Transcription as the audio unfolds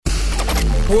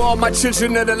We're all my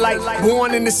children of the light,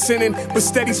 born in the sinning, but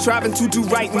steady striving to do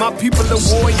right. My people are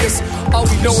warriors, all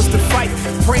we know is to fight.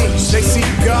 Praying they see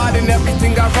God in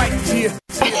everything I write. Yeah.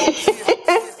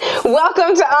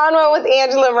 Welcome to On One with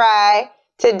Angela Rye.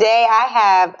 Today I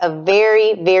have a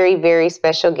very, very, very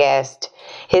special guest.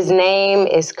 His name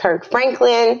is Kirk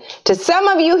Franklin. To some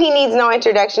of you, he needs no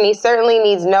introduction. He certainly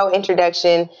needs no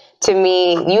introduction to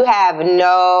me. You have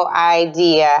no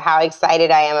idea how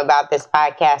excited I am about this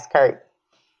podcast, Kirk.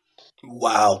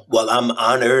 Wow. Well, I'm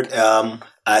honored.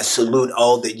 I salute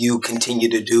all that you continue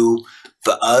to do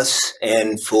for us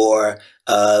and for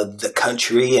the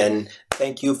country. And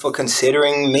thank you for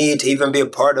considering me to even be a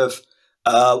part of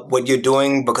what you're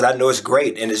doing, because I know it's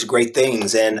great and it's great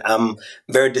things. And I'm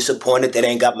very disappointed that I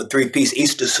ain't got my three-piece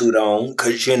Easter suit on,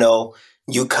 because, you know,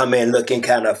 you come in looking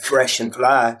kind of fresh and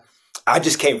fly. I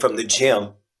just came from the gym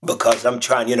because I'm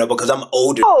trying, because I'm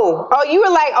older. Oh, you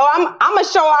were like, I'm going to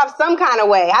show off some kind of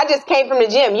way. I just came from the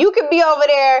gym. You could be over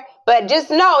there, but just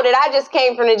know that I just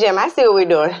came from the gym. I see what we're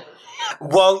doing.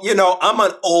 Well, I'm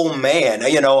an old man.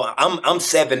 I'm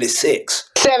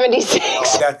 76.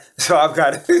 76. I've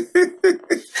got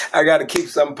I got to keep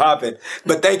something popping.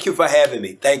 But thank you for having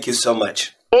me. Thank you so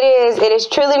much. It is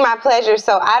truly my pleasure.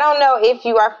 So I don't know if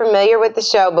you are familiar with the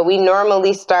show, but we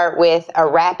normally start with a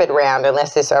rapid round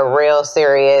unless it's a real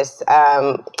serious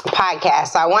podcast.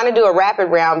 So I want to do a rapid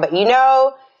round, but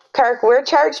Kirk, we're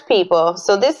church people.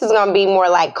 So this is going to be more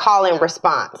like call and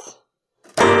response.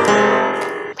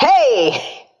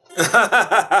 Hey!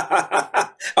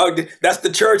 Oh, that's the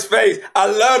church face. I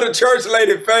love the church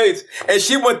lady face. And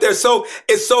she went there. So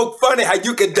it's so funny how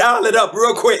you can dial it up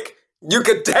real quick. You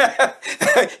could,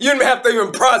 you didn't have to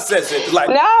even process it. It's like,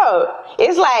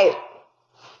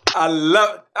 I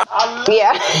love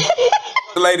yeah.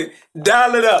 Lady,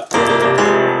 dial it up.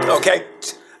 Okay.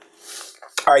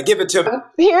 All right, give it to me.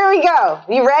 Here we go.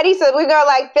 You ready? So we're going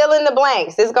to fill in the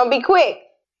blanks. It's going to be quick.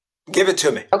 Give it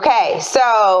to me. Okay,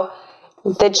 so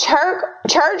the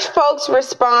church folks'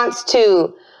 response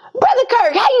to, Brother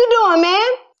Kirk, how you doing, man?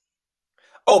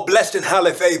 Oh, blessed and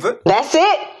highly favored. That's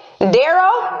it.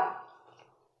 Daryl?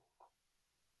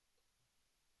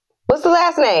 What's the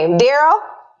last name? Daryl?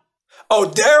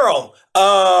 Oh, Daryl.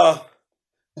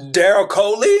 Daryl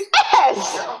Coley?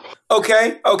 Yes.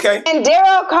 Okay. And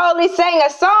Daryl Coley sang a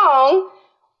song,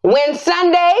 When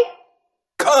Sunday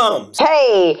Comes.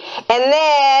 Hey, and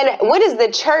then what is the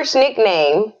church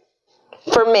nickname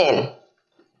for men?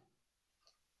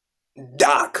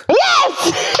 Doc.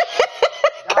 Yes!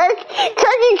 Kirk,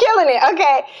 you killing it.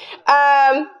 Okay.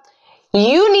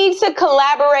 You need to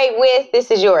collaborate with,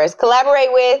 this is yours,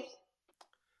 collaborate with?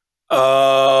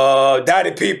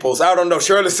 Daddy Peoples. I don't know.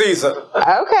 Shirley Caesar.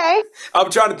 Okay. I'm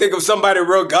trying to think of somebody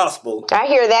real gospel. I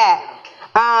hear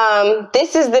that.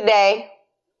 This is the day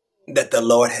that the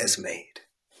Lord has made.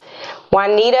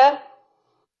 Juanita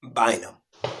Bynum.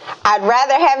 I'd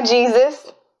rather have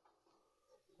Jesus.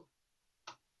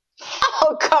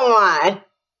 Oh, come on. You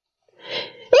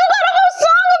got a whole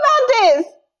song about this.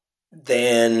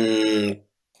 Then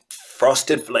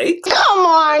Frosted Flakes. Come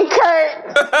on,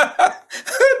 Kurt.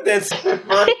 That's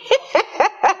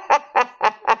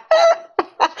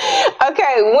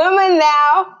Okay, women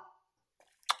now.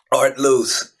 Art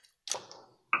loose.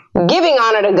 Giving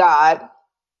honor to God.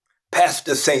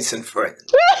 Pastor, saints, and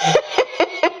friends.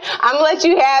 I'm gonna let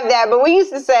you have that, but we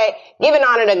used to say, giving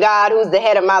honor to God, who's the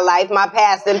head of my life, my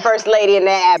pastor and first lady in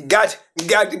that. Gotcha. But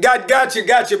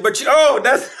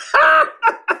that's.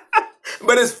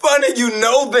 But it's funny,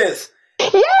 this.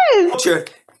 Yes.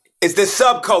 It's this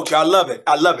subculture. I love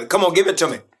it. Come on, give it to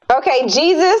me. Okay,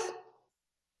 Jesus.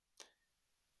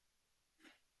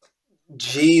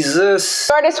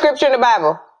 Shortest scripture in the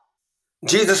Bible.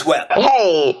 Jesus wept.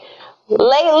 Hey,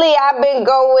 lately I've been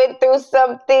going through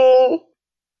something.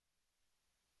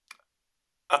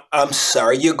 I'm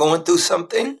sorry, you're going through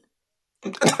something?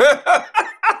 You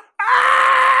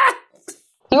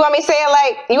want me to say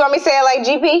it like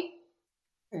GP?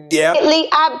 Yeah. Lately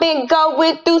I've been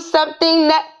going through something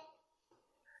that.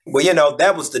 Well,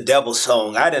 that was the devil's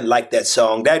song. I didn't like that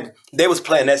song. That they was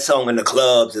playing that song in the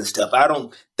clubs and stuff. I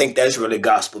don't think that's really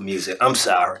gospel music. I'm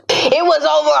sorry. It was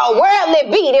over a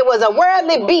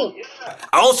worldly beat.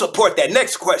 I don't support that.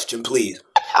 Next question, please.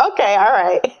 Okay, all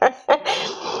right.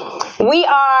 We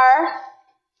are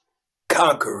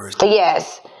conquerors.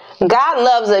 Yes. God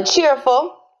loves a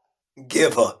cheerful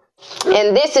giver.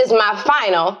 And this is my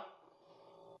final.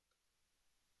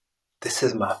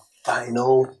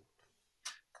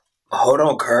 Hold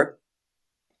on, Kirk.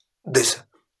 This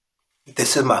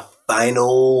is my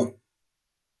final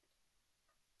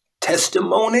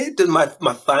testimony. This is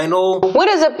my final. What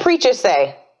does a preacher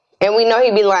say? And we know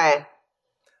he be lying.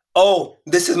 Oh,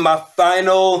 this is my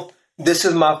final. You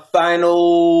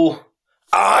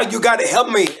got to help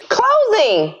me.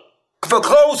 Closing. For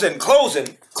closing.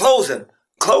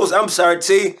 I'm sorry,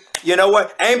 T. You know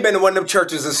what? I ain't been to one of them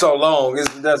churches in so long.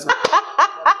 That's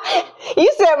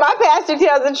You said my pastor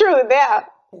tells the truth now.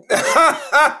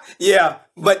 Yeah,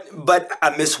 but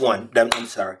I missed one. I'm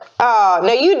sorry. Oh,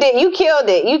 no, you did. You killed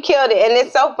it. And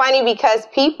it's so funny because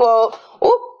people,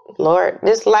 Lord,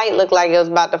 this light looked like it was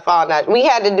about to fall now. We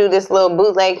had to do this little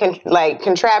bootleg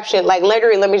contraption. Like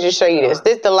literally, let me just show you this.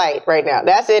 This is the light right now.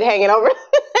 That's it hanging over.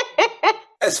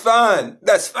 That's fine. No,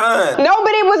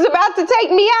 but it was about to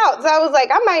take me out. So I was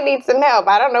like, I might need some help.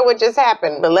 I don't know what just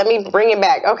happened, but let me bring it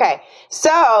back. Okay.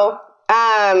 So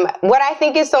what I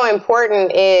think is so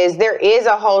important is there is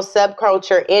a whole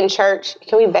subculture in church.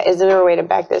 Is there a way to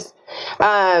back this?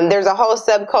 There's a whole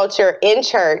subculture in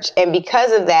church. And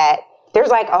because of that, there's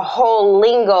like a whole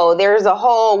lingo. There's a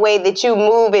whole way that you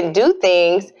move and do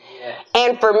things.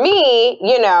 And for me,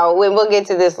 we'll get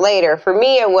to this later. For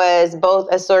me, it was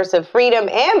both a source of freedom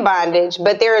and bondage,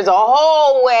 but there is a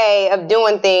whole way of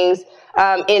doing things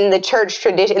in the church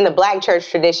tradition, in the Black church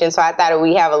tradition. So I thought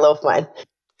we'd have a little fun.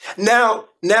 Now,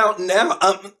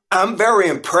 I'm very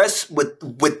impressed with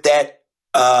that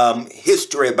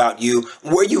history about you.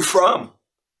 Where are you from?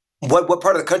 What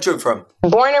part of the country are you from?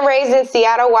 Born and raised in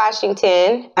Seattle,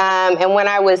 Washington. And when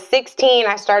I was 16,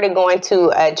 I started going to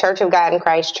a Church of God in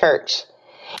Christ church.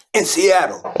 In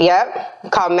Seattle? Yep.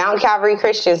 Called Mount Calvary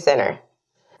Christian Center.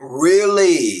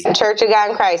 Really? Church of God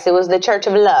in Christ. It was the Church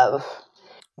of Love.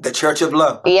 The Church of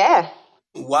Love? Yeah.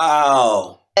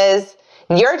 Wow. At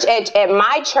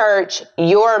my church,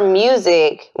 your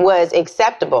music was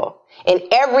acceptable. In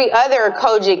every other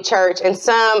Kojic church and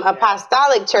some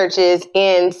apostolic churches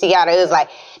in Seattle, it was like,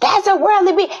 that's a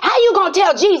worldly being. How you gonna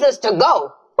tell Jesus to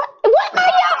go? What are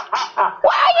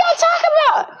y'all talking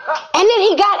about? And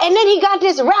then he got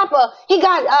this rapper. He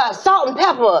got Salt and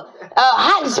Pepper,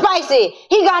 Hot and Spicy.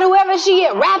 He got whoever she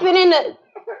is rapping in the,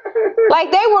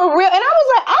 like they were real. And I was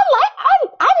like,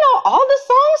 I know all the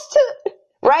songs too.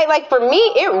 Right? Like for me,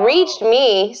 it reached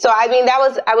me. So, I mean,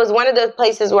 I was one of the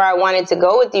places where I wanted to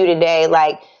go with you today,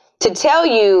 like to tell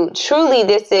you truly,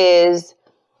 this is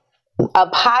a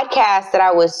podcast that I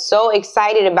was so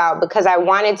excited about because I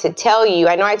wanted to tell you,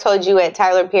 I know I told you at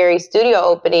Tyler Perry's studio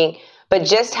opening, but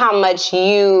just how much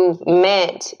you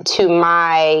meant to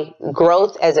my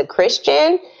growth as a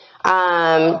Christian,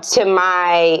 to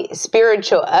my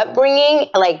spiritual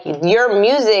upbringing. Like your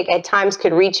music at times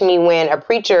could reach me when a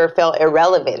preacher felt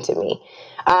irrelevant to me.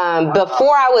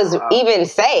 Before I was even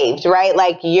saved, right?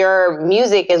 Like your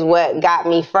music is what got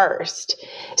me first.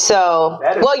 So,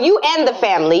 you and the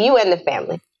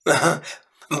family.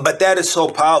 But that is so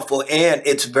powerful, and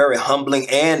it's very humbling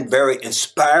and very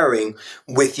inspiring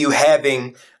with you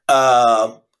having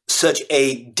such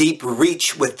a deep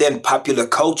reach within popular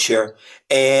culture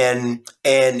and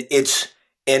its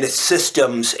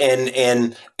systems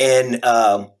and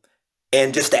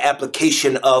just the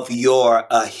application of your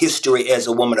history as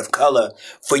a woman of color,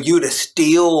 for you to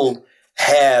still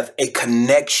have a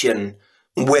connection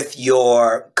with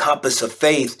your compass of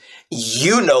faith.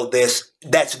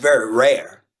 That's very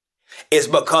rare. It's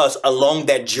because along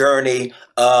that journey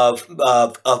of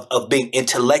being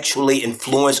intellectually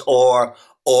influenced or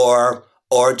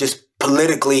just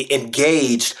politically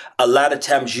engaged, a lot of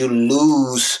times you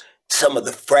lose some of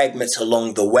the fragments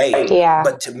along the way. Yeah.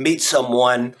 But to meet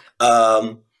someone,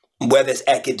 whether it's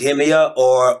academia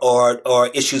or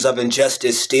issues of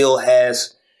injustice, still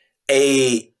has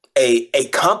a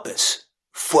compass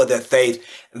for their faith,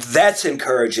 that's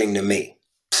encouraging to me.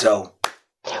 So.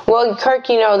 Well, Kirk,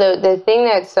 the thing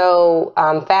that's so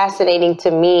fascinating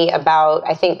to me about,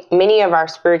 I think, many of our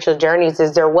spiritual journeys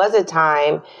is there was a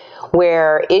time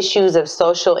where issues of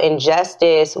social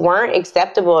injustice weren't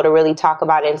acceptable to really talk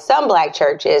about in some Black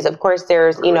churches. Of course,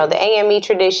 there's, the AME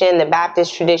tradition, the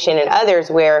Baptist tradition, and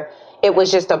others where it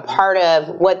was just a part of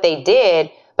what they did.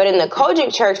 But in the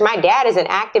Kojic church, my dad is an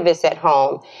activist at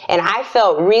home, and I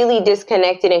felt really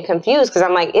disconnected and confused because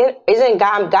I'm like, isn't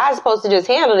God's supposed to just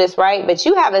handle this, right? But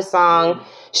you have a song,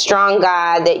 Strong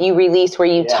God, that you released where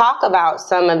you talk about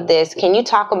some of this. Can you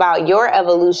talk about your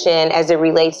evolution as it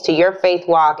relates to your faith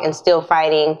walk and still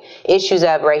fighting issues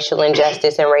of racial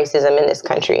injustice and racism in this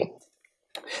country?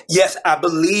 Yes, I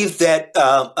believe that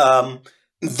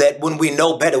that when we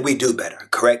know better, we do better.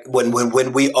 Correct? When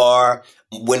we are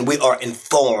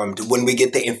informed, when we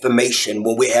get the information,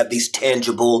 when we have these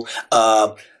tangible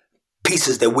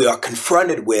pieces that we are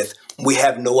confronted with, we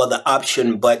have no other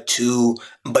option but to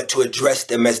address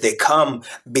them as they come,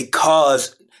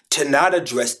 because to not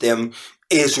address them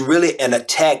is really an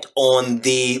attack on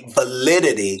the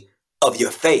validity of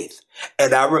your faith.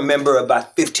 And I remember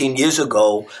about 15 years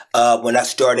ago, when I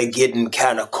started getting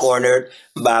kind of cornered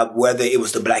by whether it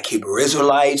was the Black Hebrew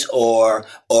Israelites or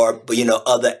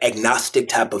other agnostic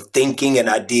type of thinking and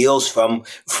ideals from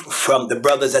the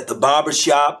brothers at the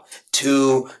barbershop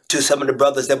to some of the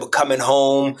brothers that were coming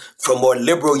home from more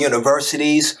liberal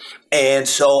universities. And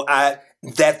so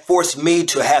that forced me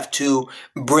to have to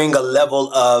bring a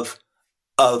level of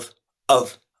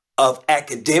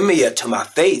academia to my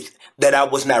faith that I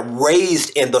was not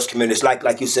raised in those communities.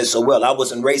 Like you said so well, I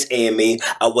wasn't raised AME,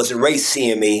 I wasn't raised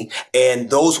CME,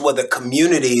 and those were the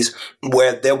communities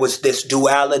where there was this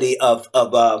duality of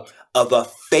a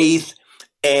faith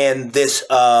and this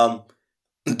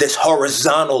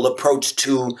horizontal approach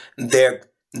to their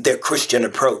Christian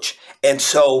approach. And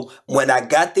so when I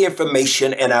got the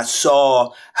information and I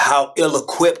saw how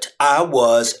ill-equipped I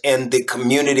was in the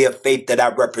community of faith that I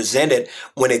represented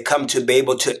when it come to be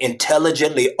able to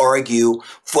intelligently argue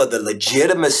for the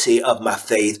legitimacy of my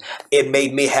faith, it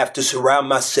made me have to surround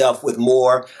myself with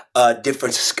more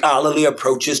different scholarly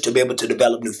approaches to be able to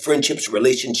develop new friendships,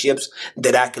 relationships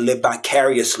that I can live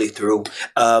vicariously through,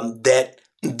 that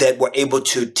were able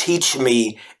to teach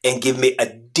me and give me a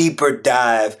deeper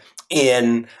dive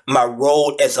in my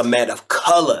role as a man of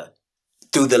color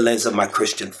through the lens of my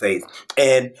Christian faith.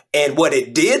 And what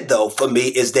it did, though, for me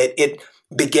is that it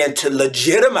began to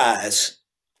legitimize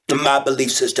my belief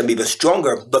system even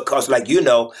stronger because, like you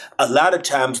know, a lot of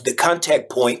times the contact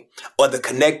point or the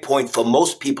connect point for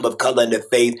most people of color in their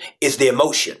faith is the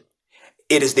emotion.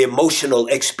 It is the emotional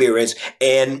experience.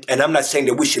 And I'm not saying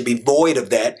that we should be void of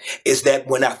that. Is that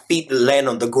when our feet land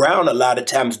on the ground, a lot of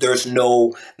times there's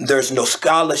no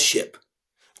scholarship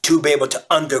to be able to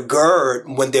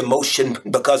undergird when the emotion,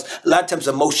 because a lot of times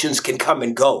emotions can come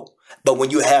and go. But when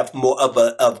you have more of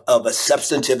a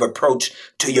substantive approach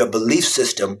to your belief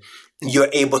system, you're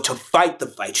able to fight the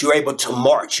fight. You're able to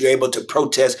march. You're able to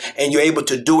protest, and you're able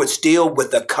to do it still with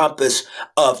the compass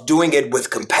of doing it with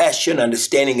compassion,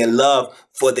 understanding, and love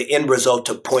for the end result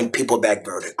to point people back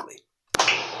vertically.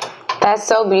 That's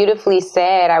so beautifully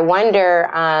said. I wonder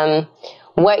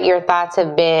what your thoughts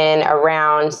have been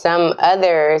around some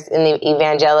others in the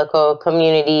evangelical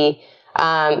community,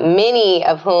 many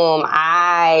of whom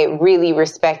I really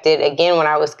respected, again, when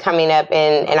I was coming up,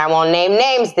 and I won't name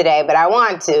names today, but I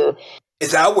want to.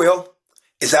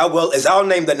 I'll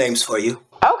name the names for you.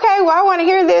 Okay, well, I want to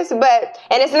hear this, and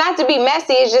it's not to be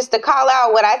messy, it's just to call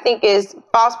out what I think is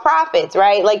false prophets,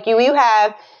 right? Like you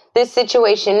have this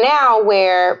situation now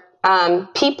where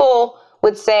people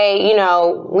would say,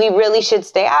 we really should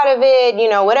stay out of it,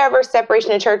 whatever,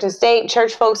 separation of church and state.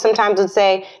 Church folks sometimes would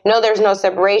say, no, there's no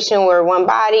separation. We're one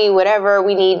body, whatever.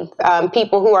 We need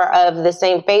people who are of the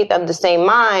same faith, of the same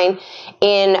mind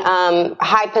in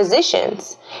high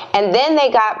positions. And then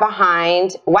they got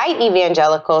behind, white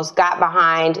evangelicals got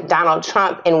behind Donald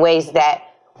Trump in ways that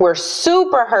were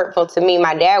super hurtful to me.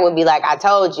 My dad would be like, I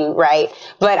told you, right?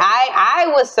 But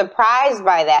I was surprised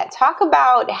by that. Talk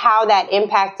about how that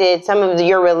impacted some of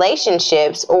your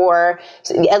relationships, or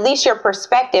at least your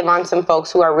perspective on some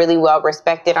folks who are really well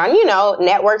respected on,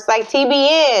 networks like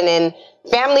TBN and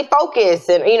Family Focus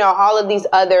and, all of these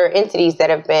other entities that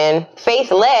have been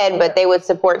faith-led, but they would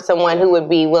support someone who would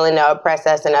be willing to oppress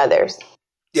us and others.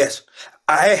 Yes.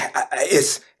 I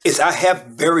have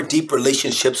very deep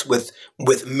relationships with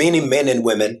many men and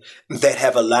women that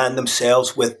have aligned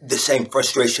themselves with the same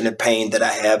frustration and pain that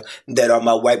I have, that are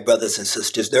my white brothers and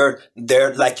sisters.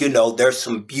 They're like, there's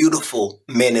some beautiful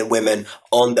men and women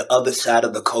on the other side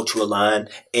of the cultural line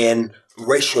and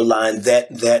racial line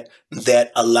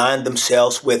that align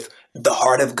themselves with the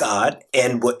heart of God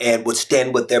and would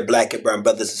stand with their black and brown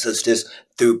brothers and sisters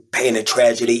through pain and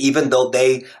tragedy, even though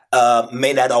they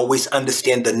may not always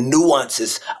understand the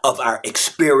nuances of our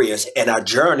experience and our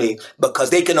journey, because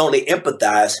they can only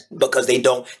empathize because they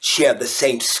don't share the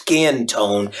same skin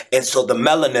tone. And so the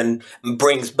melanin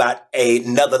brings back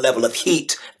another level of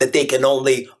heat that they can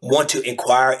only want to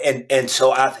inquire. And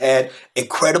so I've had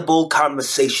incredible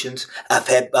conversations. I've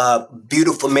had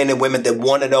beautiful men and women that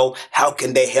want to know, how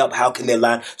can they help? How can they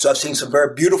align? So I've seen some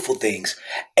very beautiful things,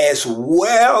 as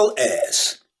well as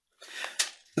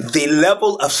the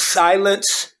level of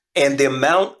silence and the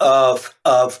amount of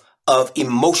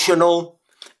emotional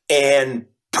and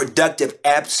productive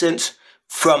absence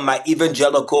for some of my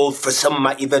evangelical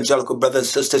brothers and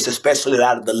sisters, especially a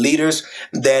lot of the leaders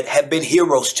that have been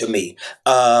heroes to me.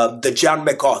 The John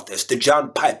MacArthurs, the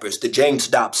John Pipers, the James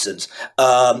Dobsons,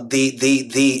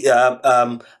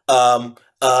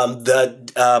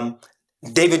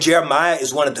 David Jeremiah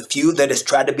is one of the few that has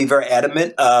tried to be very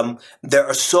adamant. There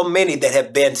are so many that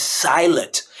have been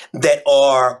silent that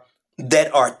are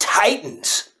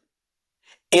titans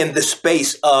in the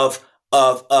space of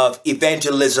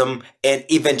evangelism and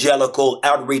evangelical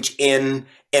outreach in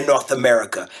North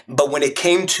America. But when it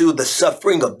came to the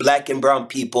suffering of Black and brown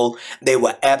people, they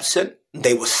were absent,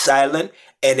 they were silent,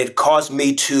 and it caused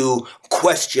me to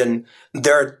question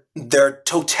their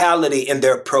totality in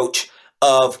their approach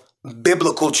of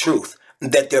biblical truth,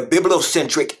 that their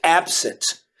bibliocentric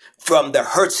absence from the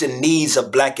hurts and needs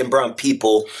of Black and brown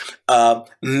people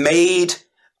made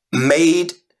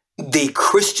the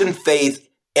Christian faith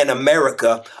in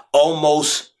America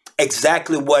almost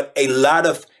exactly what a lot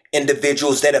of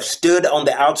individuals that have stood on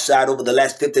the outside over the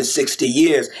last 50 and 60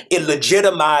 years, it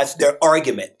legitimized their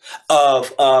argument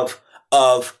of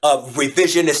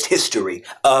revisionist history,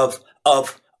 of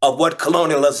what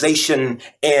colonialization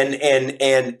and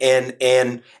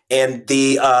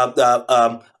the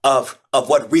of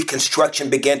what Reconstruction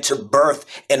began to birth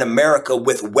in America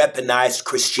with weaponized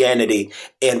Christianity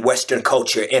in Western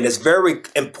culture. And it's very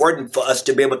important for us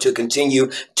to be able to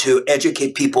continue to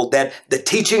educate people that the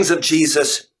teachings of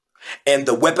Jesus and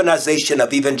the weaponization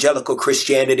of evangelical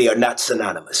Christianity are not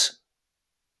synonymous.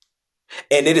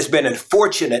 And it has been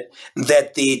unfortunate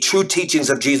that the true teachings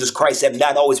of Jesus Christ have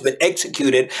not always been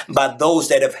executed by those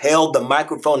that have held the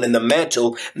microphone and the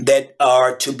mantle that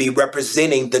are to be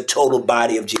representing the total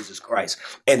body of Jesus Christ.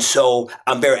 And so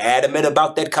I'm very adamant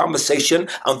about that conversation.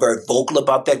 I'm very vocal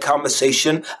about that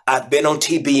conversation. I've been on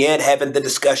TBN having the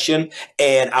discussion,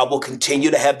 and I will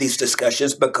continue to have these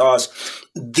discussions because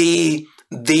the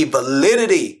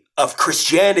validity of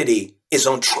Christianity is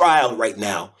on trial right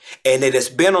now. And it has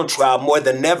been on trial more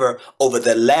than ever over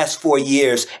the last 4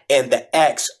 years, and the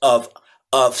acts of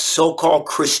so-called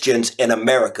Christians in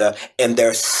America and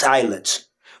their silence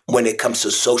when it comes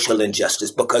to social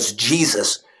injustice, because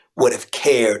Jesus would have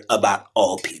cared about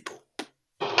all people.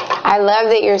 I love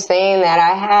that you're saying that.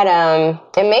 I had, and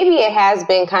maybe it has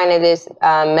been kind of this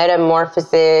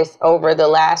metamorphosis over the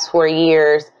last 4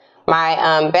 years.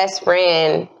 My best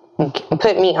friend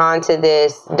put me onto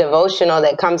this devotional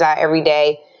that comes out every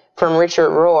day from Richard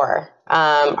Rohr,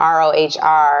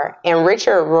 R-O-H-R. And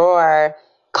Richard Rohr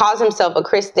calls himself a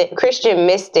Christian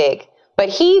mystic, but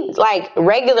he like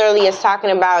regularly is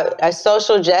talking about a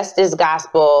social justice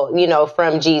gospel, you know,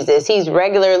 from Jesus. He's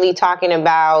regularly talking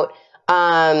about,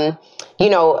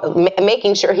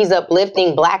 making sure he's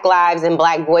uplifting Black lives and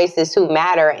Black voices who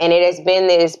matter. And it has been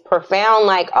this profound,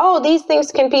 like, oh, these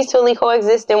things can peacefully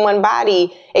coexist in one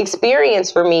body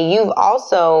experience for me. You've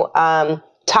also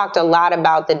talked a lot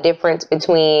about the difference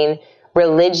between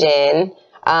religion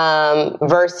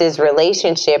versus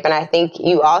relationship. And I think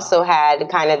you also had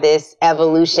kind of this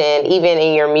evolution, even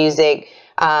in your music.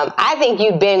 I think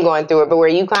you've been going through it, but where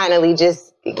you finally just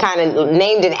kind of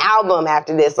named an album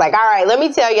after this. Like, all right, let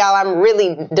me tell y'all, I'm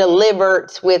really delivered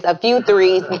with a few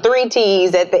three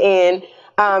T's at the end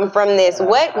from this.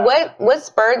 What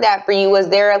spurred that for you? Was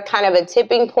there a kind of a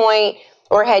tipping point,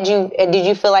 or did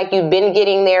you feel like you'd been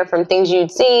getting there from things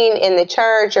you'd seen in the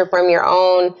church or from your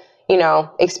own,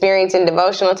 experience in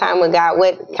devotional time with God?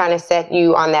 What kind of set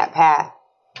you on that path?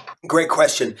 Great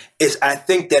question. I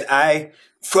think that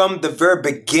from the very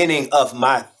beginning of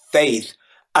my faith,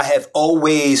 I have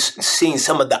always seen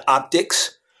some of the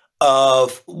optics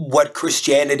of what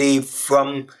Christianity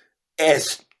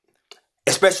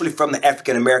especially from the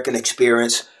African American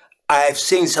experience. I've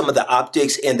seen some of the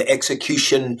optics and the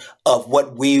execution of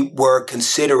what we were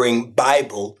considering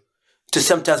Bible to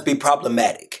sometimes be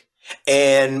problematic.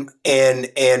 And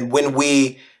when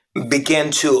we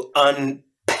begin to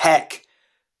unpack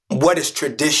what is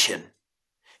tradition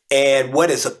and what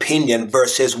is opinion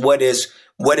versus what is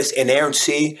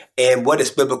inerrancy and what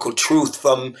is biblical truth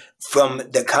from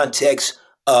the context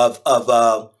of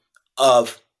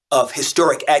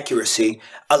historic accuracy,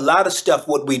 a lot of stuff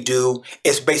what we do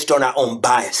is based on our own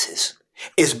biases.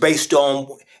 It is based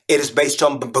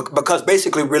on because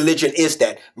basically religion is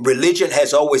that. Religion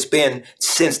has always been,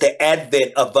 since the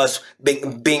advent of us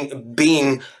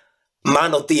being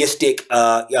monotheistic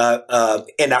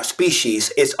in our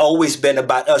species, it's always been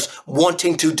about us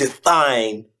wanting to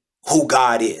define who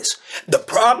God is. The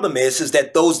problem is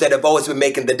that those that have always been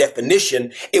making the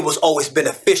definition, it was always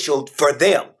beneficial for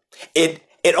them.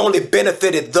 It only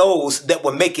benefited those that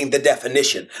were making the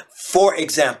definition. For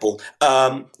example,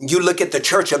 you look at the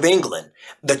Church of England.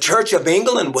 The Church of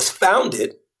England was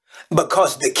founded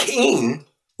because the king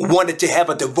wanted to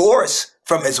have a divorce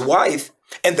from his wife,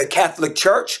 and the Catholic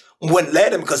Church wouldn't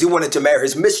let him because he wanted to marry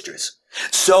his mistress.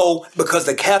 So because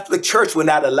the Catholic Church would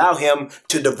not allow him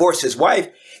to divorce his wife,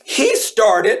 he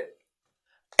started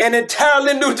an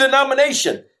entirely new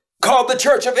denomination called the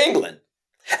Church of England.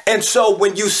 And so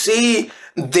when you see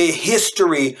the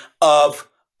history of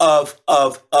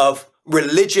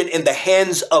religion in the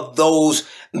hands of those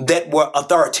that were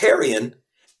authoritarian,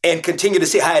 and continue to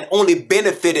see how it only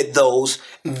benefited those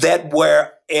that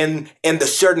were in the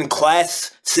certain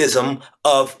classism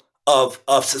of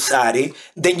society,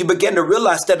 then you begin to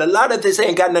realize that a lot of this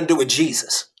ain't got nothing to do with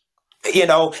Jesus. You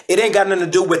know, it ain't got nothing to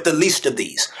do with the least of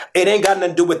these. It ain't got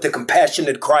nothing to do with the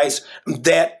compassionate Christ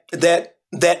that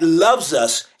loves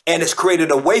us and has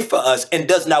created a way for us and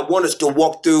does not want us to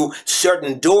walk through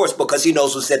certain doors because he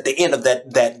knows what's at the end of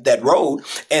that road.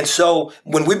 And so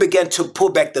when we begin to pull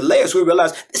back the layers, we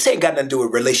realize this ain't got nothing to do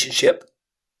with relationship,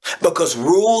 because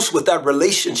rules without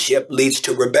relationship leads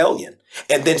to rebellion.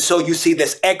 And then so you see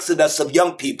this exodus of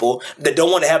young people that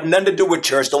don't want to have nothing to do with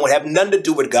church, don't want to have nothing to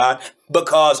do with God,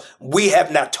 because we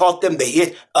have not taught them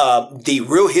the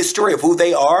real history of who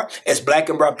they are as black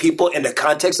and brown people in the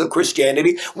context of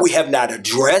Christianity. We have not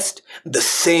addressed the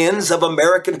sins of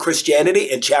American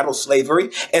Christianity and chattel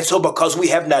slavery. And so because we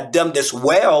have not done this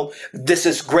well, this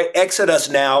is great exodus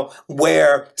now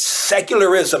where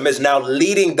secularism is now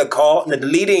leading the call,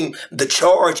 leading the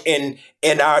charge in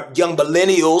our young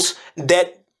millennials,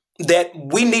 that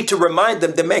we need to remind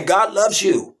them that, man, God loves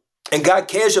you and God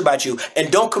cares about you.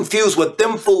 And don't confuse what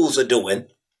them fools are doing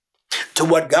to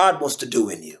what God wants to do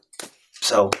in you.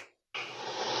 So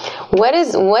what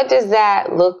does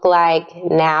that look like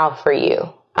now for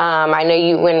you? I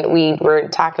know when we were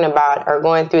talking about or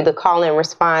going through the call and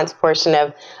response portion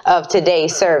of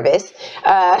today's service,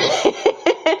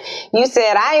 you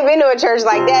said, I ain't been to a church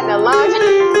like that in a long time.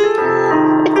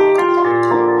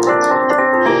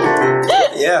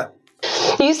 Yeah.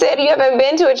 You said you haven't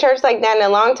been to a church like that in a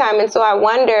long time. And so I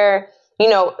wonder, you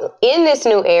know, in this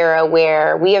new era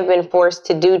where we have been forced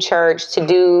to do church, to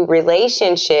do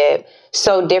relationship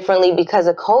so differently because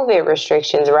of COVID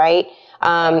restrictions, right?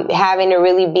 Having to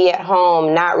really be at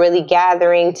home, not really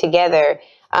gathering together.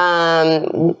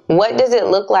 What does it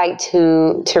look like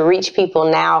to reach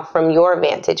people now from your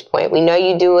vantage point? We know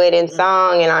you do it in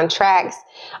song and on tracks.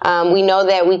 We know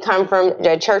that we come from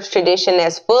a church tradition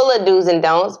that's full of do's and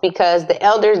don'ts because the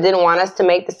elders didn't want us to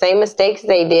make the same mistakes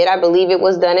they did. I believe it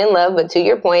was done in love, but to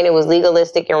your point, it was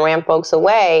legalistic and ran folks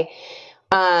away.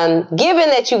 Given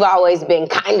that you've always been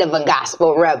kind of a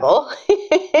gospel rebel, and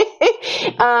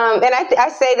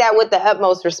I say that with the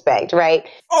utmost respect, right?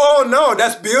 Oh, no,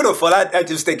 that's beautiful. I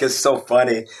just think it's so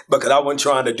funny because I wasn't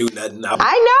trying to do nothing.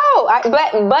 I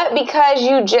know, but because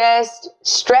you just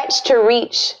stretched to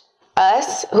reach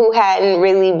us who hadn't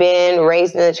really been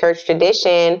raised in the church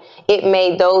tradition, it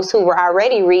made those who were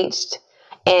already reached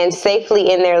and safely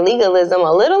in their legalism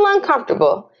a little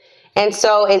uncomfortable. And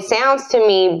so it sounds to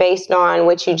me, based on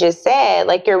what you just said,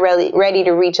 like you're really ready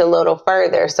to reach a little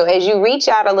further. So as you reach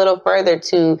out a little further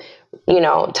to, you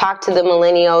know, talk to the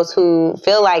millennials who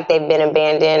feel like they've been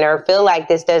abandoned or feel like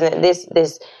this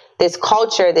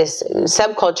culture, this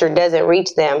subculture doesn't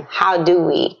reach them, how do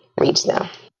we reach them?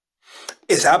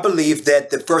 I believe that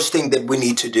the first thing that we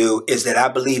need to do is that I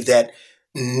believe that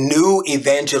new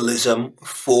evangelism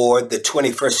for the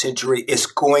 21st century is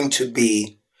going to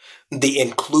be the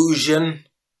inclusion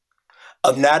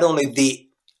of not only the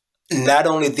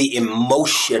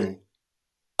emotion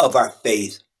of our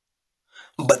faith,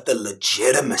 but the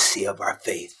legitimacy of our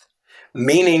faith.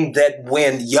 Meaning that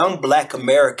when young Black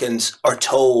Americans are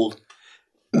told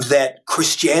that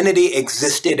Christianity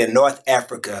existed in North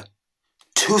Africa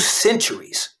 2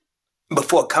 centuries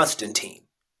before Constantine,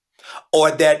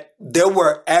 or that there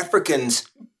were Africans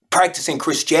practicing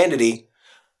Christianity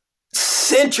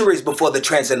centuries before the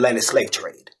transatlantic slave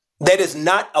trade, that is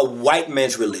not a white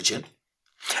man's religion,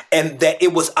 and that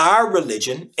it was our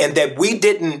religion, and that we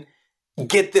didn't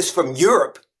get this from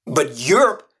Europe, but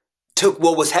Europe took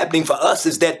what was happening for us,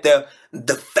 is that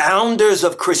the founders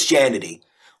of Christianity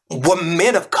were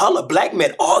men of color, Black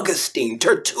men, Augustine,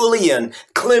 Tertullian,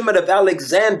 Clement of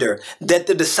Alexander, that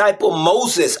the disciple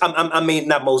the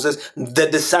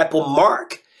disciple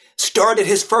Mark started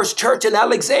his first church in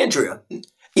Alexandria,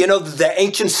 you know, the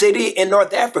ancient city in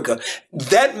North Africa.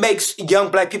 That makes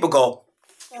young Black people go,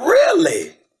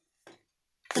 really?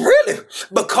 Really?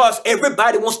 Because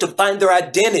everybody wants to find their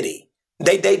identity.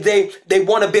 They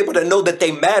want to be able to know that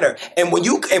they matter. And when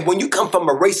you come from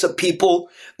a race of people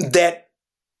that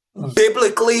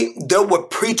biblically, there were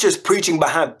preachers preaching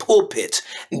behind pulpits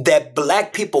that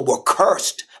Black people were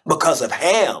cursed because of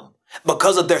Ham,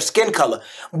 because of their skin color.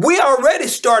 We already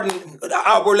starting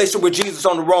our relationship with Jesus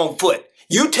on the wrong foot.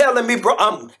 You telling me, bro,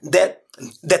 that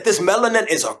that this melanin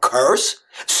is a curse.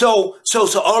 So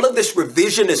all of this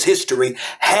revisionist history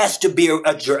has to be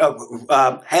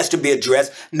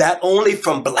addressed not only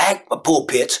from black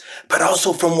pulpits but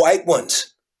also from white ones.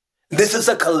 This is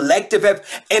a collective effort.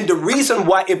 And the reason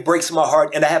why it breaks my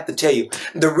heart, and I have to tell you,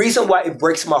 the reason why it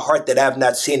breaks my heart that I've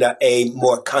not seen a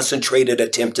more concentrated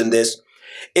attempt in this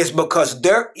is because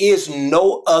there is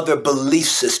no other belief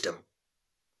system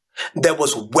that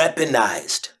was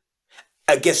weaponized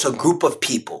against a group of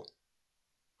people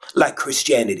like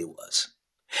Christianity was.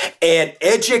 And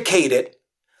educated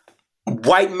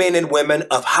white men and women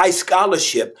of high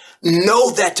scholarship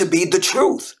know that to be the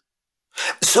truth.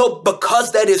 So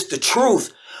because that is the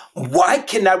truth, why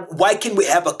can we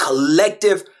have a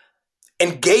collective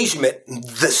engagement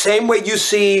the same way you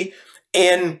see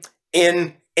in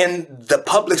the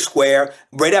public square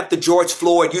right after George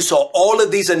Floyd? You saw all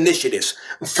of these initiatives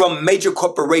from major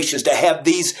corporations to have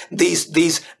these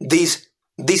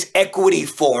equity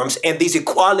forums and these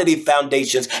equality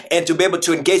foundations, and to be able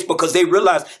to engage because they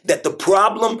realize that the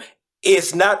problem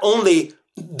is not only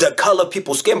the color of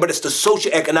people's skin, but it's the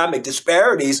socioeconomic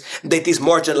disparities that these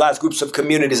marginalized groups of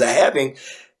communities are having.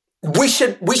 We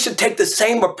should take the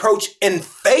same approach in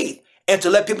faith and to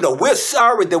let people know we're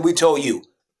sorry that we told you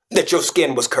that your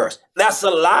skin was cursed. That's a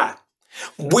lie.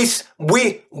 We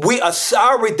are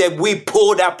sorry that we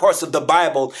pulled out parts of the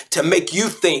Bible to make you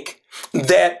think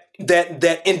that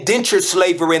indentured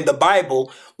slavery in the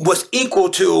Bible was equal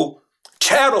to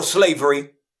chattel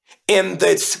slavery in the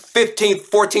 15th,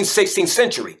 14th, 16th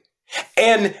century.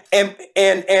 And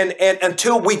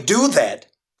until we do that,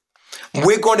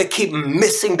 we're going to keep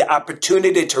missing the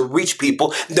opportunity to reach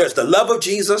people. There's the love of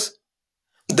Jesus.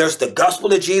 There's the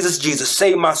gospel of Jesus. Jesus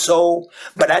saved my soul.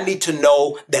 But I need to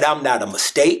know that I'm not a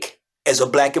mistake as a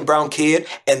black and brown kid,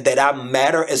 and that I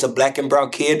matter as a black and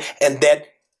brown kid, and that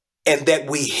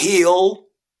we heal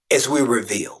as we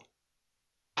reveal.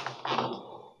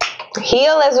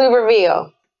 Heal as we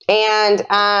reveal. And,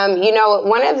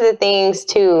 one of the things,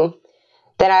 too,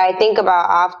 that I think about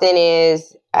often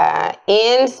is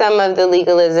in some of the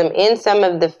legalism, in some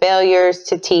of the failures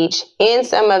to teach, in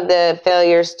some of the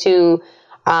failures to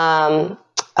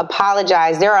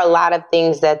apologize, there are a lot of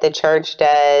things that the church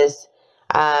does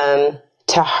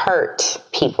to hurt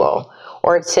people,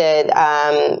 or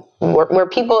to where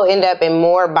people end up in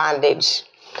more bondage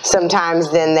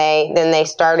sometimes than they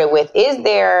started with. Is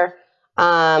there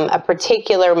a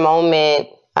particular moment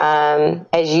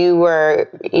as you were,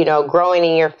 growing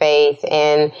in your faith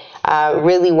and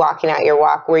really walking out your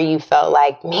walk where you felt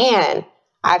like, man,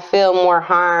 I feel more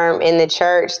harm in the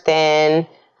church than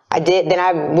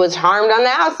I was harmed on the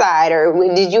outside? Or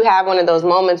did you have one of those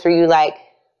moments where you like,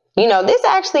 this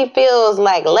actually feels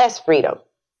like less freedom?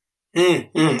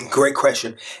 Great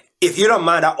question. If you don't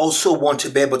mind, I also want to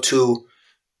be able to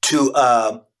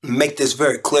make this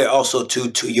very clear also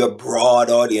to your broad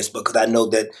audience, because I know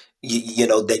that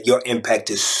that your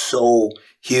impact is so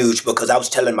huge. Because I was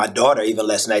telling my daughter even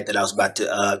last night that I was about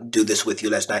to do this with you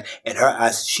last night, and her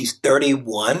eyes, she's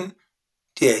 31.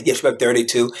 Yeah, she's about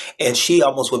 32, and she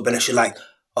almost went bananas. She's like,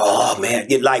 oh man,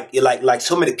 you're like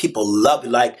so many people love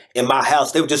you. Like in my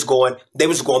house, they were just going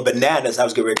bananas. I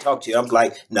was getting ready to talk to you. I'm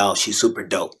like, no, she's super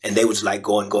dope. And they was like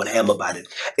going ham about it.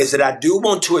 Is that I do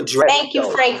want to address. Thank you,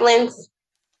 Franklin.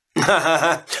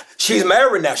 She's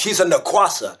married now. She's a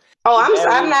Nakwasa. Oh,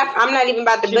 I'm not even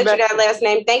about to butcher that last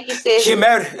name. Thank you, sis. She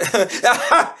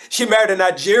married a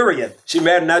Nigerian.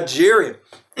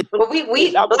 Well,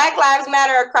 we Black Lives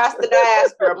Matter across the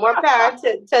diaspora. More power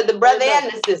to the brother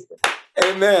and the sister.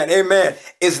 Amen.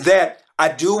 Is that I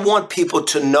do want people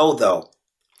to know, though,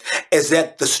 is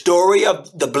that the story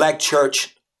of the black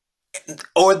church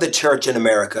or the church in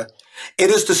America, it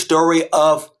is the story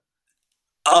of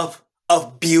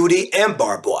beauty and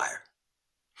barbed wire.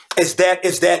 Is that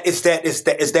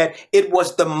it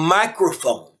was the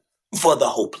microphone for the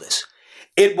hopeless.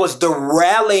 It was the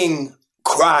rallying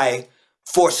cry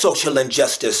for social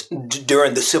injustice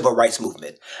during the civil rights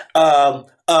movement. It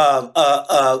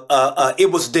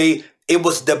was the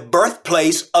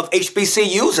birthplace of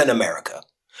HBCUs in America.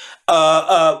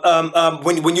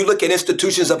 When you look at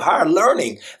institutions of higher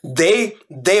learning, they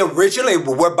originally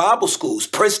were Bible schools,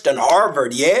 Princeton,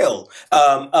 Harvard, Yale.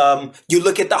 You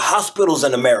look at the hospitals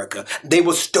in America, they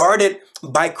were started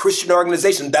by Christian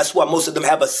organizations. That's why most of them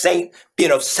have a St.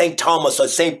 Thomas or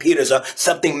St. Peter's or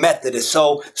something Methodist.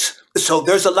 So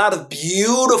there's a lot of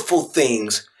beautiful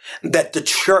things that the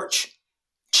church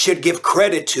should give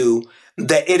credit to,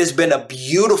 that it has been a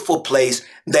beautiful place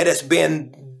that has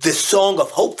been the song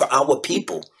of hope for our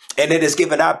people. And it has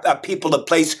given our people a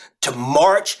place to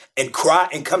march and cry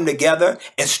and come together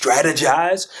and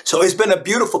strategize. So it's been a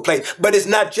beautiful place, but it's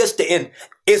not just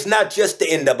it's not just the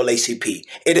NAACP.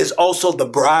 It is also the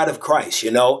bride of Christ,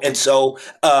 And so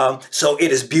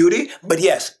it is beauty, but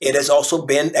yes, it has also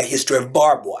been a history of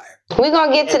barbed wire. We're going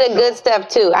to get to the good stuff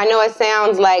too. I know it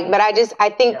sounds like, but I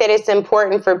think that it's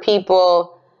important for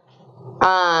people,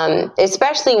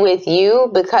 especially with you,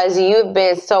 because you've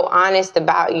been so honest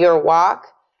about your walk.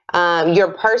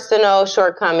 Your personal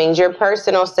shortcomings, your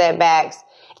personal setbacks,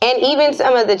 and even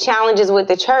some of the challenges with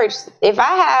the church. If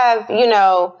I have,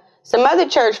 some other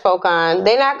church folk on,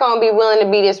 they're not going to be willing to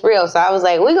be this real. So I was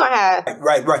like, we're going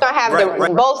to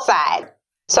have both sides.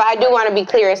 So I do want to be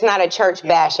clear. It's not a church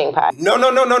bashing podcast. No.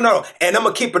 And I'm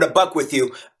going to keep it a buck with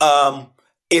you.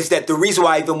 Is that the reason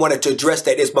why I even wanted to address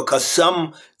that is because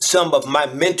some of my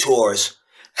mentors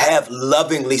have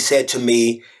lovingly said to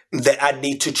me that I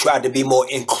need to try to be more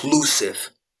inclusive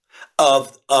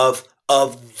of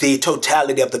the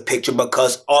totality of the picture,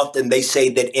 because often they say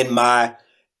that in my,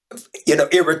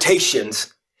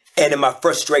 irritations and in my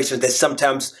frustrations, that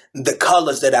sometimes the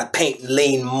colors that I paint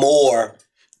lean more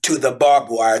to the barbed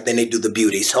wire than they do the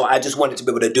beauty. So I just wanted to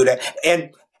be able to do that.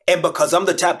 And because I'm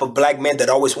the type of black man that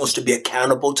always wants to be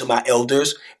accountable to my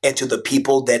elders and to the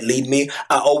people that lead me,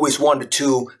 I always wanted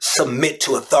to submit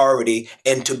to authority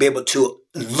and to be able to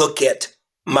look at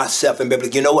myself and be able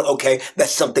to, okay,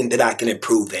 that's something that I can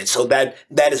improve in. So that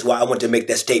is why I want to make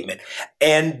that statement.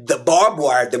 And the barbed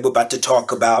wire that we're about to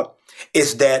talk about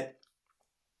is that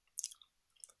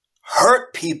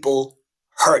hurt people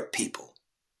hurt people.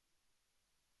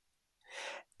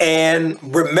 And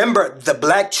remember, the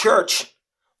black church,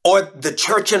 or the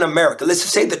church in America, let's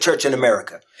just say the church in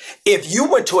America. If you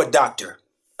went to a doctor,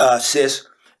 sis,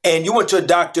 and you went to a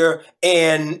doctor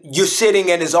and you're sitting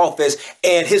in his office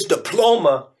and his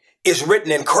diploma is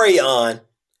written in crayon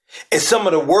and some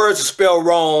of the words are spelled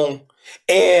wrong,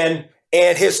 and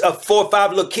his 4 or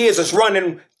 5 little kids is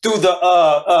running through the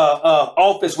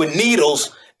office with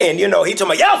needles. And, he talking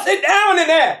about, y'all sit down in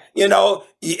there,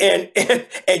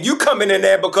 and you coming in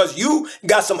there because you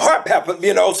got some heart palpit,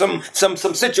 some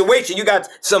situation. You got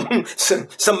some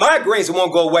migraines that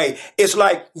won't go away. It's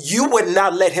like you would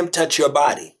not let him touch your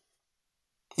body.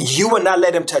 You would not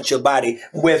let him touch your body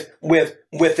with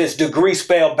his degree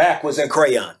spelled backwards in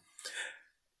crayon.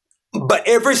 But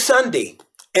every Sunday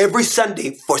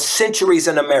for centuries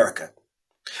in America,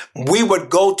 we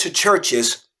would go to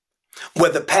churches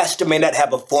where the pastor may not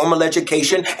have a formal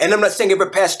education. And I'm not saying every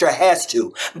pastor has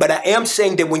to, but I am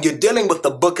saying that when you're dealing with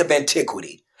the book of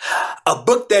antiquity, a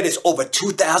book that is over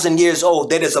 2,000 years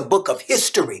old, that is a book of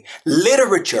history,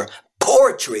 literature,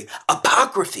 poetry,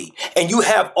 apocryphy, and you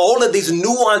have all of these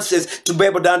nuances to be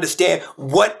able to understand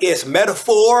what is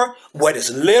metaphor, what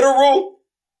is literal,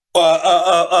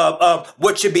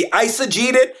 what should be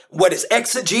eisegeted, what is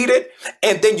exegeted,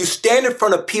 and then you stand in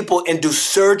front of people and do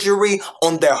surgery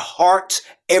on their hearts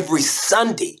every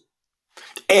Sunday,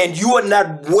 and you are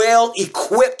not well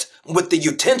equipped with the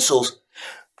utensils,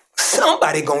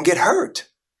 somebody gonna get hurt.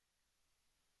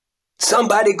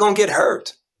 Somebody gonna get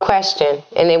hurt. Question,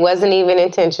 and it wasn't even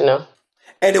intentional.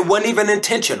 And it wasn't even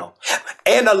intentional.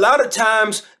 And a lot of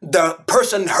times the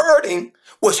person hurting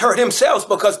was hurt himself,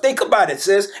 because think about it,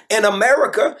 sis. In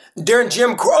America, during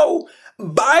Jim Crow,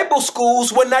 Bible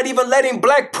schools were not even letting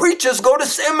black preachers go to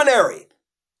seminary.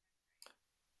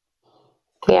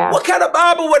 Yeah. What kind of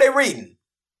Bible were they reading?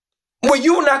 Were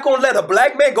you not going to let a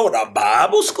black man go to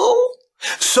Bible school?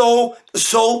 So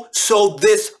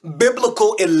this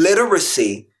biblical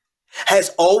illiteracy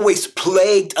has always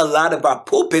plagued a lot of our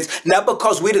pulpits, not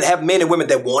because we didn't have men and women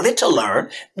that wanted to learn,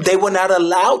 they were not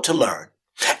allowed to learn.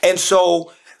 And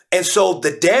so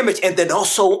the damage, and then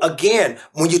also, again,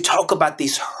 when you talk about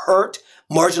these hurt,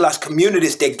 marginalized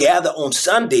communities that gather on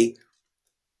Sunday,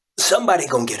 somebody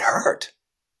gonna get hurt.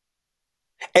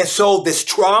 And so this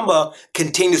trauma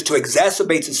continues to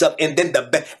exacerbate itself, and then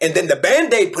the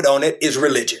Band-Aid put on it is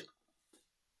religion.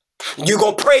 You're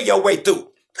gonna pray your way through.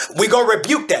 We're gonna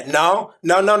rebuke that. No. We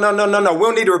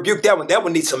don't need to rebuke that one. That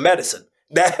one needs some medicine.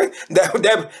 That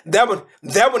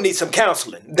one needs some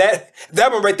counseling. That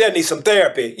one right there needs some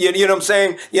therapy. You know what I'm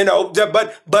saying?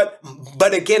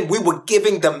 But again, we were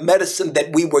giving the medicine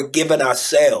that we were giving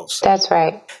ourselves. That's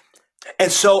right. And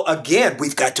so again,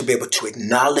 we've got to be able to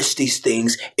acknowledge these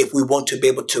things if we want to be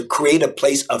able to create a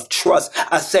place of trust.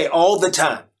 I say all the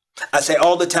time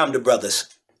to brothers,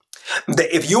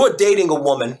 that if you are dating a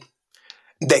woman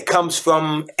that comes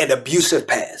from an abusive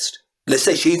past, let's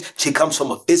say she comes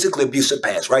from a physically abusive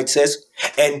past, right, sis?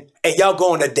 And y'all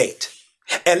go on a date.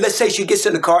 And let's say she gets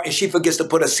in the car and she forgets to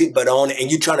put a seatbelt on,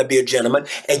 and you're trying to be a gentleman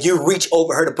and you reach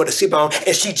over her to put a seatbelt on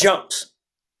and she jumps.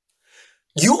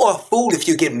 You are a fool if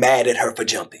you get mad at her for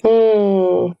jumping.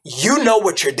 You know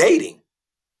what you're dating.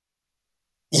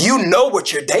 You know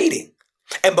what you're dating.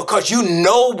 And because you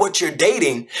know what you're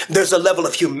dating, there's a level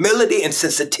of humility and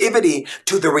sensitivity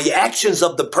to the reactions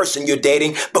of the person you're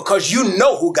dating, because you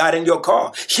know who got in your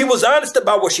car. She was honest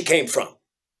about where she came from.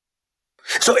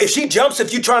 So if she jumps,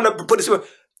 if you're trying to put it,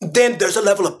 then there's a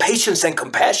level of patience and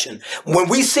compassion. When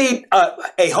we see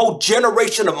a whole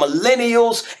generation of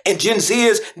millennials and Gen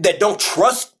Zers that don't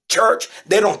trust church,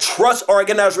 they don't trust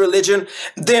organized religion,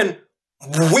 then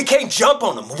we can't jump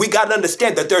on them. We got to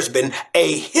understand that there's been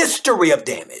a history of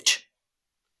damage.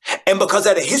 And because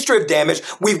of the history of damage,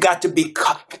 we've got to be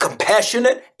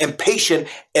compassionate and patient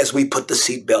as we put the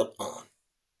seatbelt on.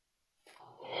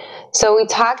 So we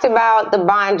talked about the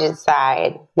bondage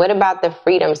side. What about the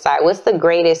freedom side? What's the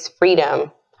greatest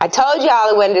freedom? I told y'all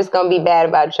it wasn't just going to be bad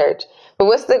about church. But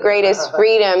what's the greatest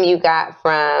freedom you got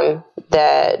from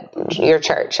your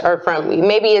church, or from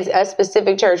maybe it's a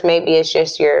specific church, maybe it's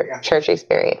just your church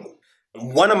experience?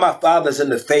 One of my fathers in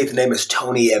the faith name is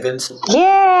Tony Evans.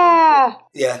 Yeah.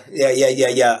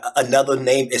 Another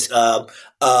name is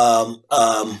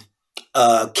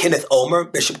Kenneth Omer,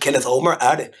 Bishop Kenneth Omer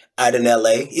out in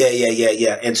LA.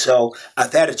 Yeah. And so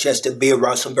I've had a chance to be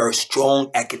around some very strong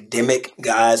academic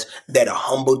guys that are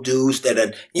humble dudes that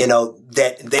are,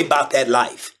 that they about that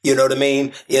life. You know what I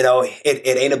mean?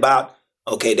 It ain't about,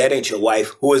 okay, that ain't your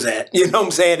wife. Who is that? You know what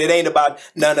I'm saying? It ain't about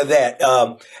none of that.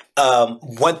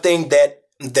 One thing that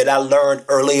I learned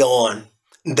early on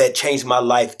that changed my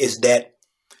life is that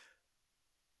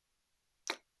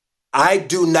I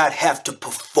do not have to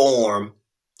perform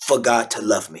for God to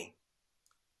love me.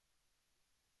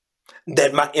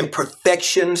 That my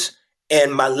imperfections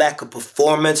and my lack of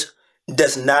performance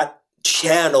does not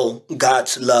channel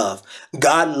God's love.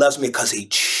 God loves me because he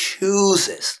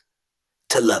chooses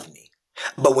to love me.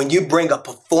 But when you bring a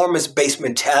performance-based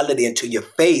mentality into your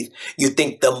faith, you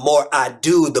think the more I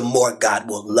do, the more God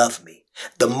will love me.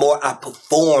 The more I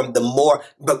perform, the more,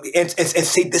 and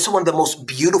see, this is one of the most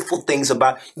beautiful things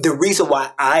about the reason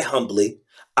why I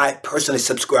personally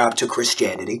subscribe to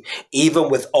Christianity, even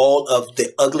with all of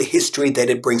the ugly history that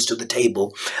it brings to the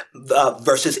table,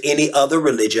 versus any other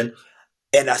religion.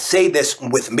 And I say this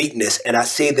with meekness, and I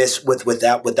say this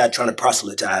without trying to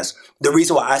proselytize. The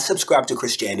reason why I subscribe to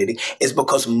Christianity is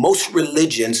because most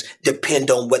religions depend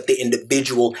on what the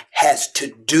individual has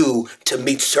to do to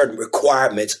meet certain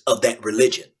requirements of that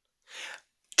religion.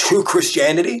 True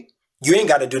Christianity, you ain't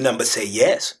got to do nothing but say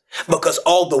yes, because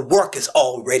all the work is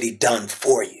already done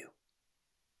for you.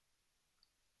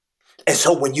 And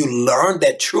so when you learn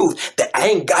that truth, that I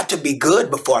ain't got to be good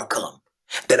before I come,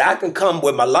 that I can come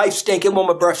with my life stinking, with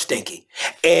my breath stinking,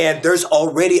 and there's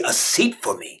already a seat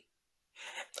for me.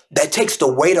 That takes the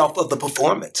weight off of the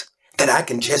performance, that I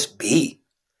can just be.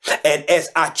 And as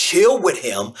I chill with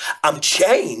him, I'm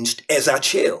changed as I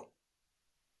chill.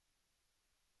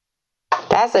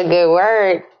 That's a good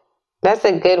word. That's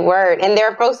a good word. And there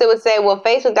are folks that would say, well,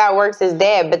 faith without works is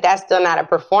dead, but that's still not a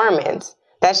performance.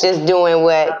 That's just doing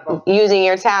using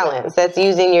your talents. That's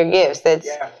using your gifts.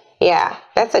 Yeah,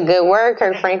 that's a good word,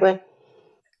 Kirk Franklin.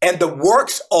 And the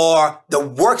works are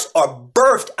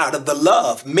birthed out of the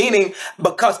love, meaning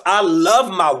because I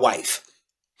love my wife,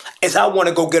 as I want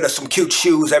to go get her some cute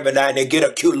shoes every night and then get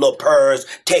her cute little purse,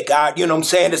 take out, you know what I'm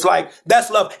saying? It's like,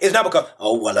 that's love. It's not because,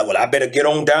 well, I better get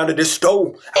on down to this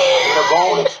store.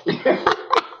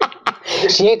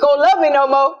 She ain't gonna love me no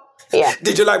more. Yeah.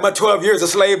 Did you like my 12 years of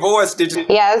slave voice? Did you?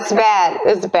 Yeah, it's bad.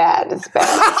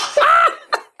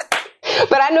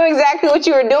 But I know exactly what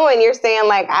you were doing. You're saying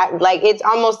like it's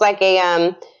almost like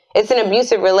it's an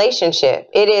abusive relationship.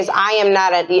 It is.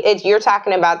 You're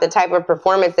talking about the type of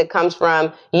performance that comes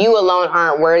from you alone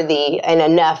aren't worthy and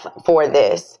enough for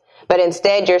this. But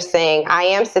instead you're saying I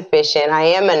am sufficient. I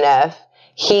am enough.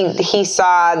 He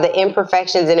saw the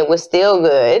imperfections and it was still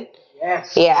good.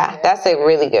 Yes. Yeah, that's a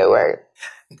really good word.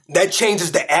 That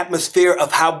changes the atmosphere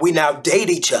of how we now date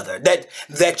each other.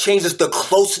 That changes the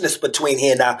closeness between he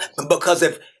and I. Because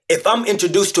if I'm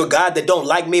introduced to a guy that don't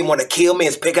like me and want to kill me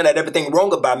and is picking at everything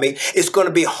wrong about me, it's going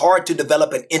to be hard to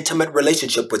develop an intimate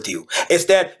relationship with you. It's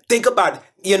that, think about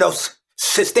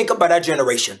our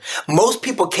generation. Most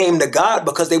people came to God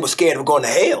because they were scared of going to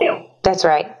hell. That's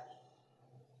right.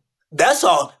 That's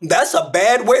a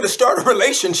bad way to start a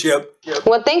relationship.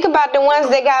 Well, think about the ones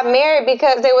that got married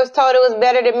because they was told it was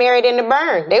better to marry than to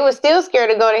burn. They were still scared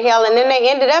to go to hell, and then they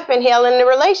ended up in hell in the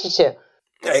relationship.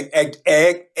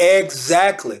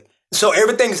 Exactly. So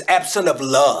everything's absent of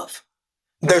love.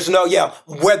 There's no,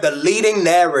 where the leading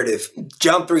narrative,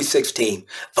 John 3:16,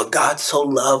 for God so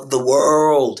loved the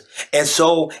world. And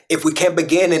so if we can't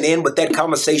begin and end with that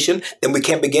conversation, then we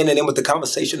can't begin and end with the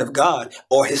conversation of God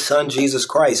or his son, Jesus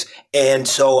Christ. And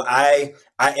so I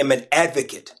am an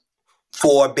advocate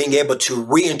for being able to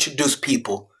reintroduce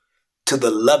people to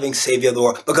the loving Savior of the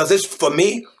world. Because this, for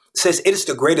me, says it is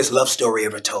the greatest love story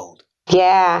ever told.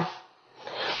 Yeah.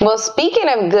 Well, speaking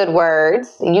of good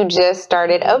words, you just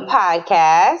started a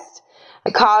podcast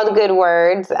called Good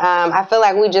Words. I feel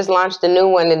like we just launched a new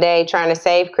one today trying to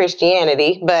save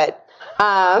Christianity, but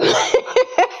but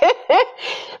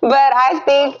I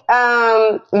think,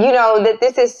 that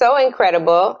this is so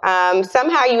incredible.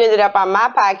 Somehow you ended up on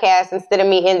my podcast instead of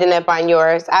me ending up on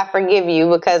yours. I forgive you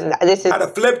because this is... I'd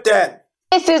have flipped that.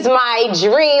 This is my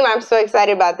dream. I'm so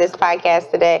excited about this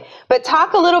podcast today. But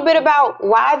talk a little bit about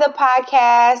why the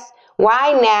podcast,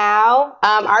 why now?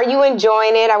 Are you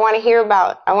enjoying it? I want to hear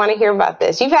about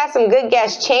this. You've had some good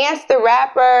guests, Chance the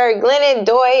Rapper, Glennon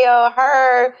Doyle,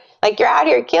 her. Like, you're out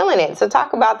here killing it. So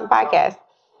talk about the podcast.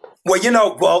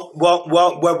 Well,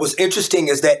 what was interesting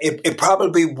is that it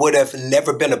probably would have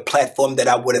never been a platform that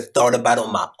I would have thought about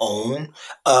on my own.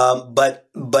 But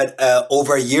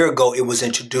over a year ago, it was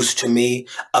introduced to me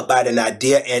about an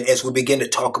idea. And as we begin to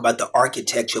talk about the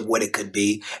architecture of what it could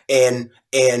be and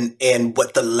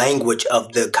what the language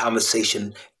of the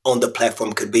conversation on the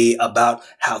platform could be about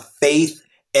how faith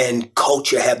and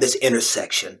culture have this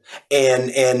intersection.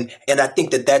 And I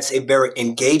think that that's a very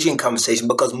engaging conversation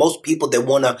because most people that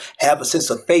want to have a sense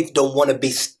of faith don't want to be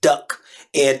stuck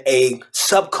in a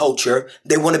subculture.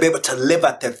 They want to be able to live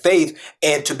out their faith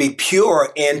and to be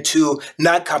pure and to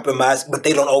not compromise, but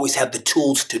they don't always have the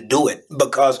tools to do it.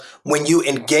 Because when you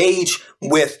engage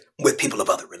with people of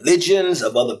other religions,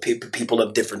 of other people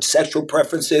of different sexual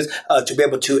preferences, to be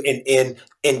able to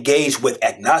engage with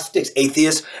agnostics,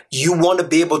 atheists, you want to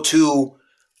be able to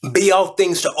be all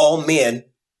things to all men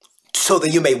so that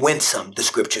you may win some, the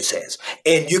scripture says.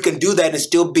 And you can do that and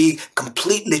still be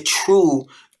completely true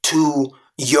to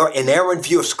your inerrant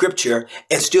view of scripture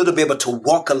and still to be able to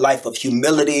walk a life of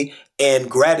humility and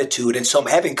gratitude. And so I'm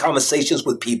having conversations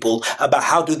with people about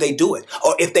how do they do it,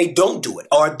 or if they don't do it,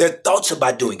 or their thoughts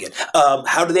about doing it.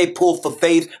 How do they pull from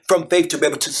faith to be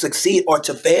able to succeed or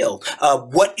to fail?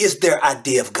 What is their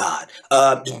idea of God?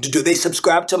 Do they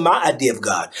subscribe to my idea of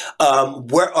God?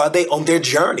 Where are they on their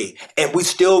journey? And we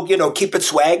still, keep it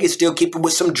swaggy, still keep it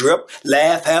with some drip,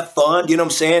 laugh, have fun. You know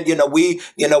what I'm saying? We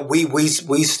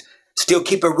still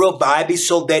keep it real vibey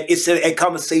so that it's a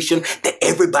conversation that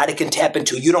everybody can tap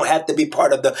into. You don't have to be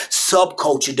part of the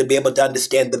subculture to be able to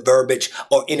understand the verbiage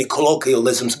or any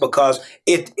colloquialisms because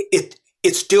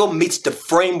it still meets the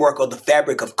framework or the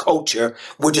fabric of culture.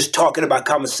 We're just talking about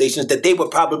conversations that they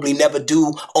would probably never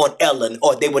do on Ellen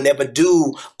or they would never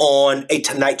do on a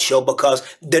Tonight Show because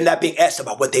they're not being asked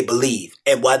about what they believe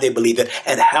and why they believe it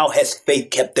and how has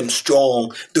faith kept them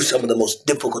strong through some of the most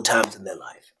difficult times in their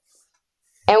life.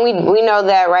 And we know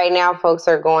that right now folks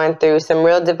are going through some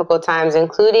real difficult times,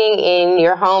 including in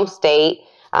your home state,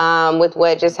 with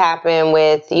what just happened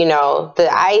with, the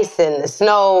ice and the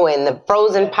snow and the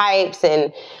frozen pipes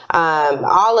and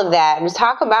all of that. Just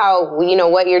talk about,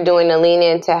 what you're doing to lean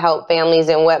in to help families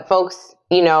and what folks,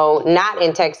 not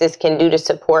in Texas can do to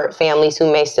support families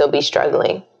who may still be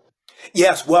struggling.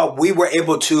 Yes, well, we were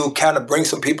able to kind of bring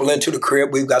some people into the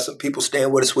crib. We've got some people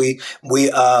staying with us.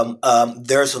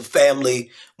 There's a family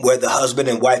where the husband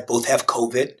and wife both have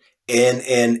COVID,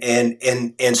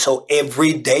 and so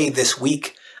every day this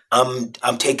week,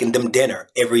 I'm taking them dinner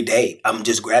every day. I'm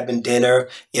just grabbing dinner,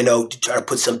 to try to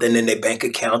put something in their bank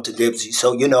account to give.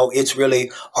 So, it's really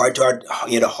heart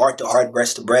to heart,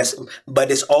 breast to breast,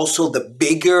 but it's also the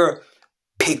bigger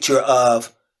picture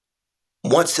of.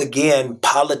 Once again,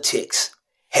 politics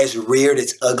has reared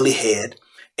its ugly head,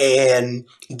 and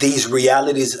these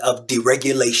realities of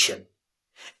deregulation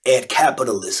and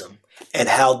capitalism and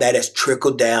how that has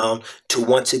trickled down to,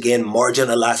 once again,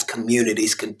 marginalized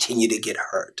communities continue to get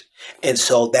hurt. And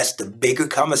so that's the bigger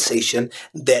conversation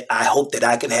that I hope that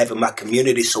I can have in my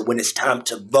community. So when it's time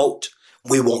to vote,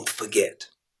 we won't forget.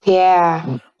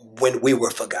 Yeah. When we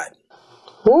were forgotten.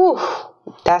 Ooh,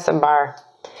 that's a bar.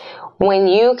 When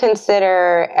you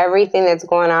consider everything that's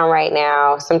going on right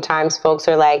now, sometimes folks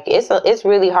are like, it's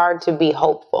really hard to be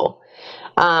hopeful.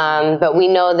 But we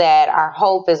know that our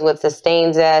hope is what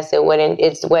sustains us.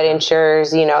 It's what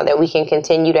ensures, that we can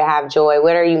continue to have joy.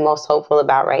 What are you most hopeful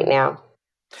about right now?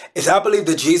 I believe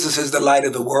that Jesus is the light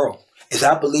of the world. is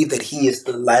I believe that he is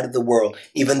the light of the world,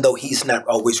 even though he's not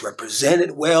always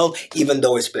represented well, even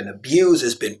though it's been abused,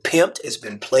 it's been pimped, it's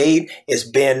been played, it's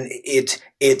been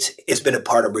a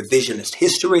part of revisionist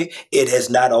history. It has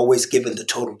not always given the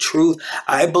total truth.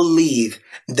 I believe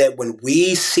that when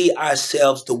we see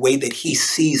ourselves the way that he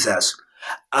sees us,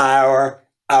 our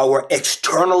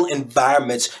external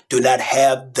environments do not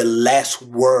have the last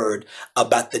word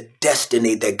about the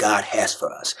destiny that God has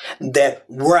for us. That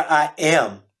where I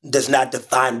am does not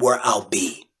define where I'll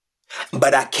be.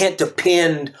 But I can't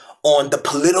depend on the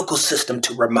political system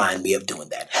to remind me of doing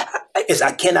that.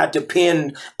 I cannot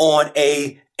depend on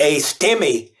a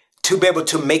STEMI to be able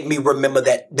to make me remember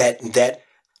that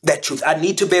truth. I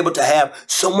need to be able to have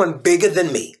someone bigger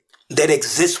than me that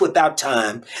exists without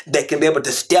time, that can be able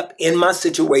to step in my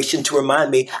situation to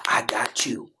remind me, I got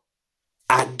you.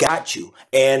 I got you.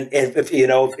 And if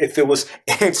if it was,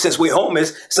 since we're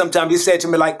homeless, sometimes you say to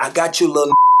me like, I got you,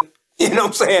 little you know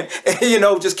what I'm saying?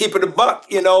 Just keep it a buck,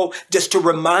 just to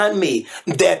remind me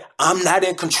that I'm not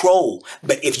in control.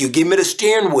 But if you give me the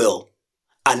steering wheel,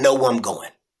 I know where I'm going.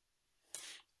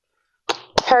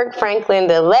 Kirk Franklin,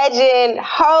 the legend,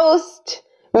 host,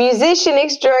 musician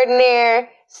extraordinaire,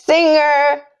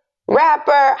 singer,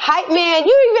 rapper, hype man.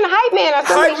 You even a hype man or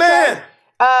something. Hype man.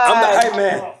 I'm the hype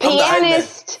man.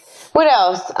 Pianist. What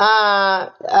else?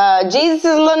 Jesus'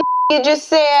 little you just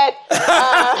said.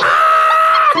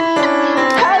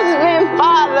 Husband,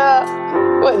 father,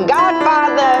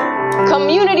 godfather,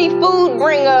 community food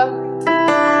bringer,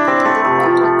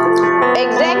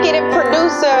 executive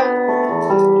producer.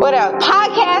 What else?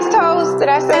 Podcast host. Did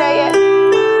I say that yet?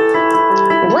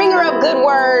 Bringer of good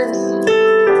words.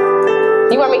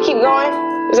 You want me to keep going?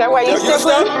 Is that why you said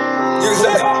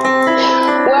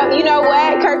Well, you know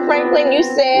what, Kirk Franklin, you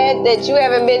said that you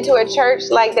haven't been to a church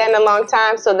like that in a long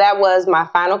time, so that was my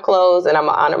final close, and I'm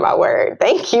going to honor my word.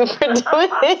 Thank you for doing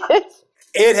this.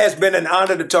 It has been an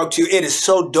honor to talk to you. It is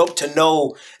so dope to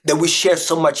know that we share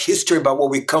so much history about where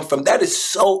we come from. That is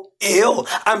so ill.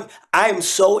 I am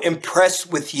so impressed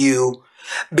with you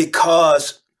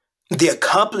because the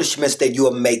accomplishments that you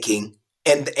are making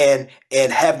and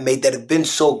have made that have been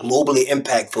so globally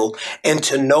impactful, and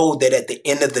to know that at the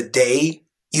end of the day,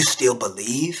 you still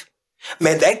believe.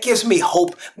 Man, that gives me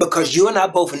hope, because you and I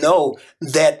both know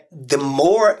that the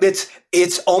more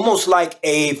it's almost like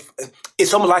a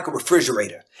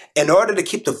refrigerator. In order to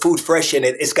keep the food fresh in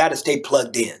it, it's got to stay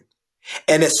plugged in.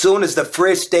 And as soon as the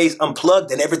fridge stays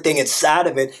unplugged and everything inside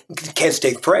of it can't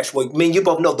stay fresh. Well, I mean, you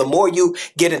both know the more you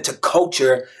get into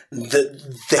culture,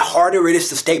 the harder it is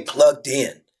to stay plugged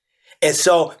in. And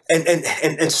so,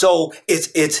 and so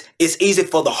it's easy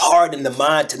for the heart and the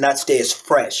mind to not stay as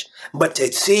fresh, but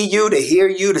to see you, to hear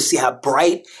you, to see how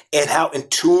bright and how in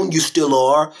tune you still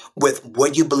are with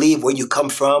what you believe, where you come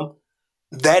from.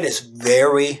 That is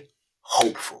very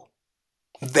hopeful,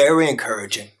 very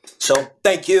encouraging. So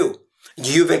thank you.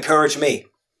 You've encouraged me.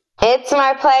 It's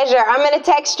my pleasure. I'm going to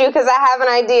text you because I have an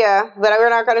idea, but we're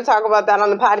not going to talk about that on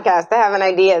the podcast. I have an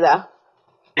idea though.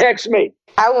 Text me.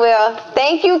 I will.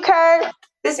 Thank you, Kirk.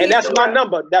 And that's my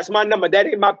number. That's my number. That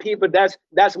ain't my people. That's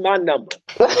my number.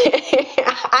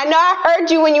 I know I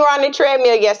heard you when you were on the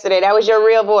treadmill yesterday. That was your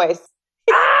real voice.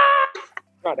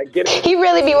 Trying to get it. He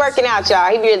really be working out,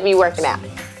 y'all. He really be working out.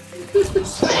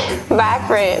 Bye,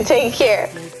 friend. Take care.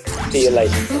 See you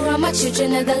later. Who are my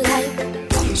children of the light?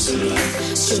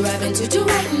 Striving to do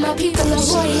right, my people are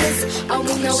warriors. All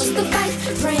we know is the fight,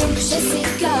 praying, let's see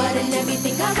God and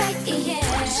everything alright, yeah.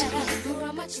 Who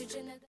are my children of the